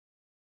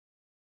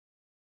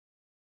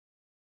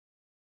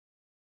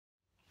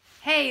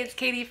Hey, it's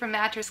Katie from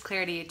Mattress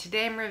Clarity.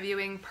 Today I'm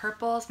reviewing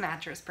Purple's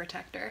Mattress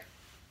Protector.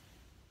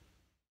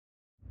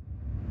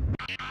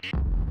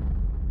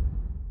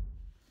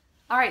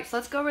 Alright, so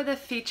let's go over the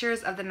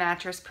features of the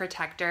Mattress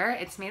Protector.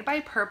 It's made by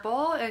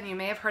Purple, and you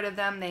may have heard of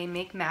them. They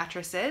make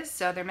mattresses.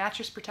 So their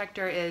Mattress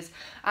Protector is,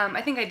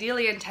 I think,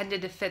 ideally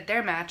intended to fit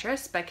their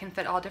mattress, but can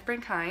fit all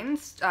different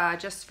kinds.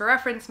 Just for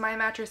reference, my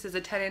mattress is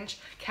a 10-inch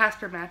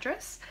Casper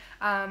mattress.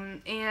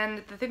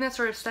 And the thing that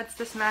sort of sets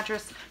this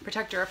mattress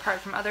protector apart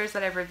from others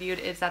that I've reviewed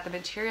is that the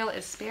material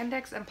is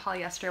spandex and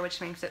polyester, which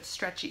makes it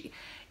stretchy.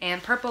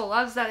 And Purple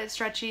loves that it's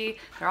stretchy.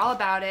 They're all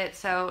about it.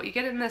 So you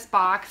get it in this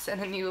box,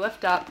 and then you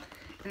lift up,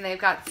 and they've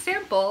got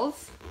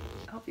samples.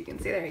 I hope you can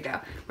see, there you go,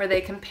 where they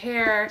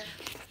compare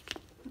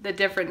the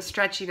different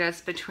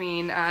stretchiness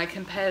between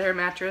competitor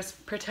mattress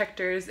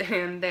protectors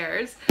and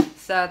theirs.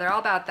 So they're all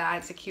about that.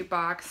 It's a cute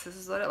box. This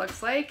is what it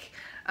looks like.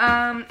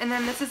 And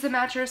then this is the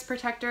mattress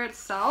protector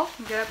itself.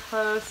 Get up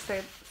close.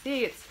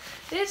 See, it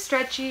is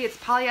stretchy. It's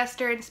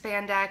polyester and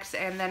spandex,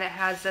 and then it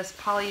has this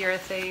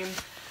polyurethane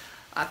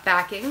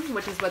backing,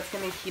 which is what's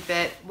going to keep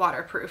it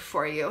waterproof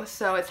for you.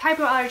 So it's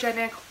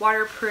hypoallergenic,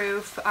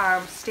 waterproof,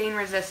 stain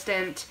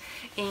resistant,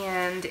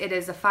 and it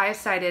is a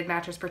 5-sided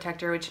mattress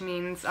protector, which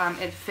means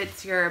it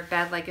fits your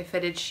bed like a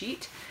fitted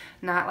sheet,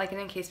 not like an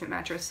encasement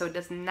mattress. So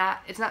it's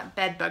not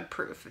bed bug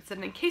proof. It's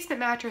an encasement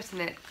mattress,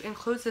 and it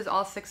encloses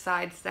all 6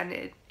 sides, then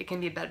it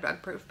can be bed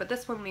bug proof, but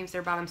this one leaves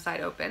their bottom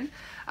side open.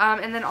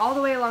 And then all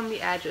the way along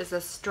the edge is a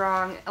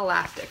strong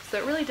elastic, so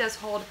it really does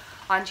hold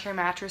onto your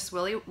mattress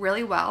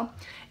really well,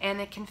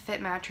 and it can fit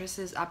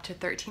mattresses up to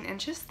 13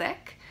 inches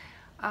thick.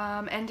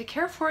 And to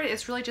care for it,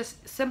 it's really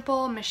just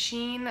simple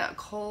machine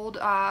cold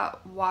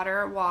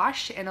water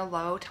wash and a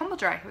low tumble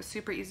dry. It was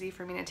super easy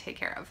for me to take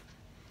care of.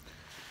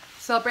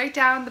 So I'll break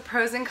down the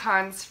pros and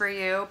cons for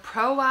you.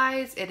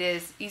 Pro-wise, it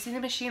is easy to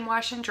machine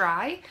wash and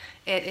dry.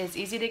 It is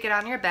easy to get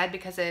on your bed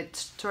because it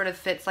sort of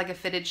fits like a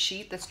fitted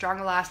sheet. The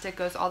strong elastic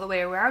goes all the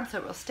way around, so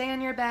it will stay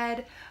on your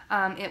bed.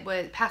 It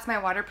would pass my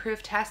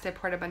waterproof test. I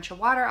poured a bunch of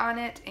water on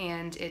it,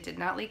 and it did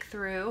not leak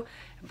through.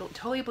 I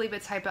totally believe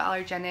it's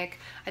hypoallergenic.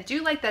 I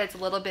do like that it's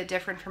a little bit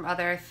different from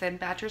other thin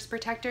mattress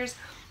protectors,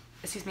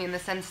 in the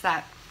sense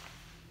that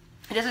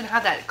it doesn't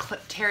have that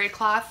terry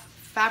cloth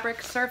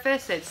fabric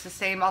surface. It's the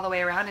same all the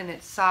way around, and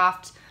it's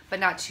soft but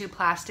not too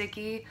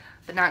plasticky,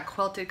 but not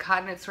quilted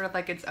cotton. It's sort of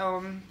like its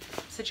own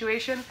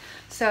situation.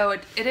 So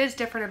it is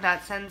different in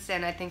that sense,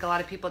 and I think a lot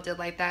of people did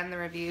like that in the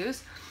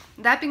reviews.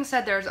 That being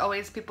said, there's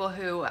always people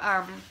who,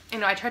 I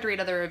try to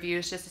read other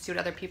reviews just to see what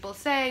other people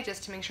say,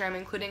 just to make sure I'm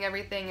including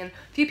everything. And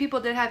a few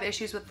people did have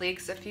issues with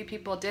leaks. A few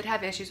people did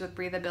have issues with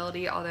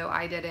breathability, although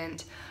I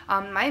didn't.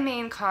 My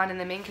main con and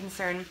the main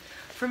concern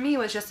for me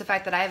was just the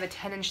fact that I have a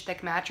 10-inch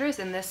thick mattress,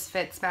 and this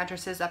fits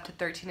mattresses up to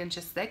 13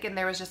 inches thick, and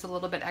there was just a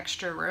little bit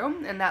extra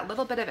room, and that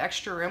little bit of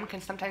extra room can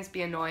sometimes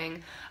be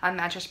annoying on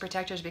mattress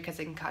protectors because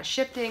it can cause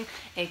shifting.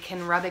 It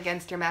can rub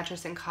against your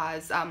mattress and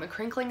cause a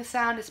crinkling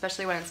sound,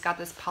 especially when it's got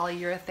this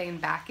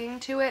polyurethane backing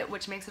to it,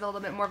 which makes it a little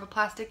bit more of a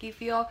plasticky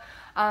feel.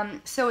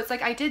 So it's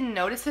like I didn't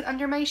notice it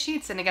under my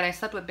sheets, and again, I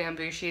slept with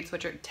bamboo sheets,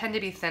 which tend to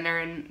be thinner,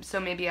 and so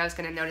maybe I was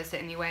going to notice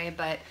it anyway,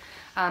 but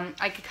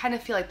I could kind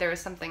of feel like there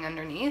was something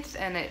underneath,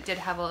 and it did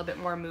have a little bit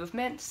more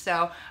movement,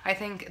 so I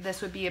think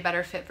this would be a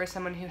better fit for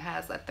someone who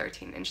has a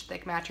 13-inch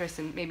thick mattress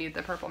and maybe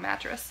the Purple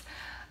mattress.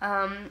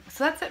 So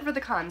that's it for the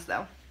cons,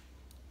 though.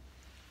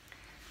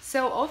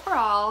 So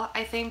overall,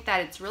 I think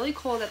that it's really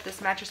cool that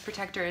this mattress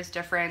protector is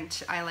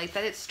different. I like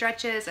that it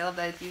stretches. I love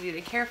that it's easy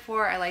to care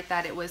for. I like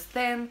that it was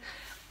thin,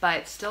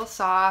 but still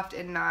soft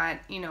and not,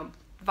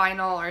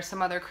 vinyl or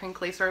some other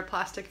crinkly sort of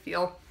plastic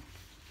feel.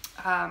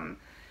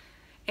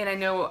 And I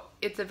know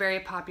it's a very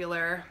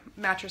popular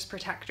mattress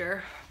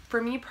protector.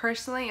 For me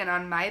personally, and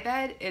on my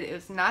bed, it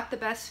is not the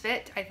best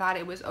fit. I thought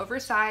it was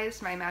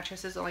oversized. My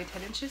mattress is only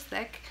 10 inches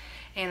thick,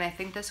 and I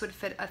think this would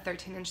fit a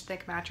 13-inch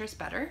thick mattress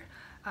better.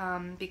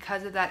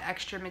 Because of that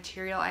extra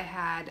material I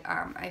had,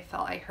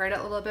 I heard it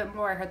a little bit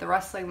more. I heard the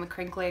rustling, the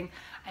crinkling.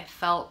 I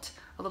felt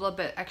a little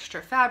bit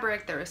extra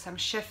fabric. There was some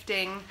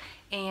shifting,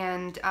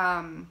 and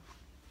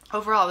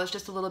overall, it was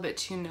just a little bit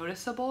too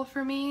noticeable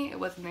for me. It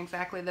wasn't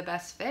exactly the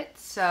best fit,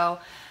 so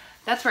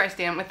that's where I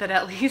stand with it,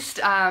 at least.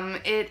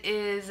 It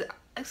is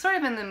sort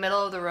of in the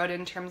middle of the road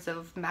in terms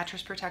of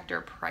mattress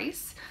protector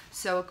price.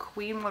 So a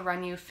queen will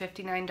run you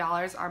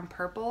 $59 on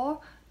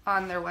Purple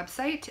on their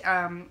website.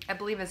 I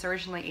believe it's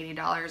originally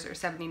 $80 or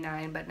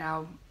 $79, but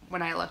now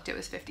when I looked it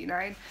was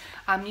 $59.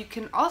 You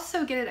can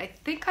also get it, I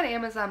think, on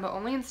Amazon, but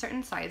only in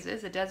certain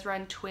sizes. It does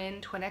run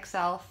twin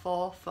XL,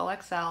 full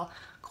XL,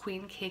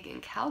 queen, king,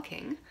 and cow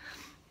king.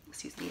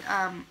 Excuse me.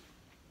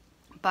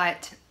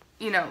 But,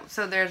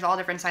 so there's all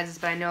different sizes,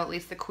 but I know at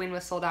least the queen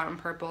was sold out in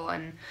Purple,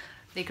 and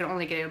they can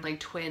only get it in like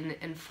twin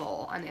and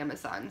full on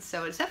Amazon.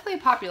 So it's definitely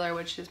popular,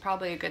 which is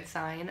probably a good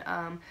sign.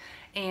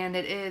 And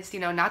it is,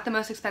 not the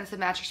most expensive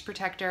mattress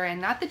protector and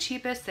not the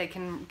cheapest. They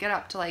can get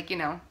up to like,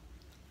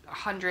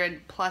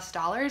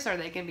 $100+, or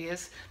they can be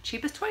as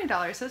cheap as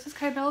 $20. So this is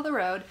kind of middle of the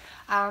road.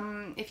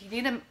 If you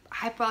need a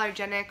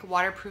hypoallergenic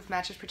waterproof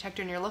mattress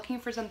protector and you're looking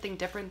for something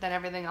different than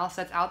everything else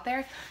that's out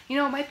there, you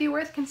know, it might be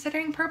worth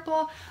considering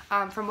Purple.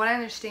 From what I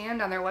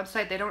understand on their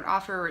website, they don't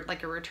offer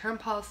like a return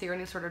policy or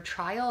any sort of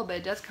trial, but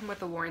it does come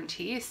with a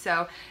warranty.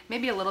 So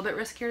maybe a little bit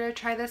riskier to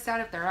try this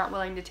out if they're not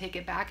willing to take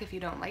it back if you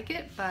don't like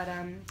it. But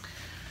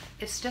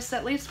it's just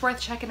at least worth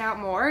checking out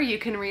more. You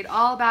can read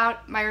all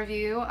about my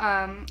review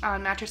on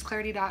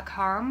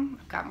mattressclarity.com.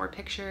 I've got more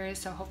pictures,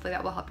 so hopefully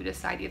that will help you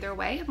decide either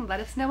way, and let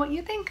us know what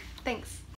you think. Thanks.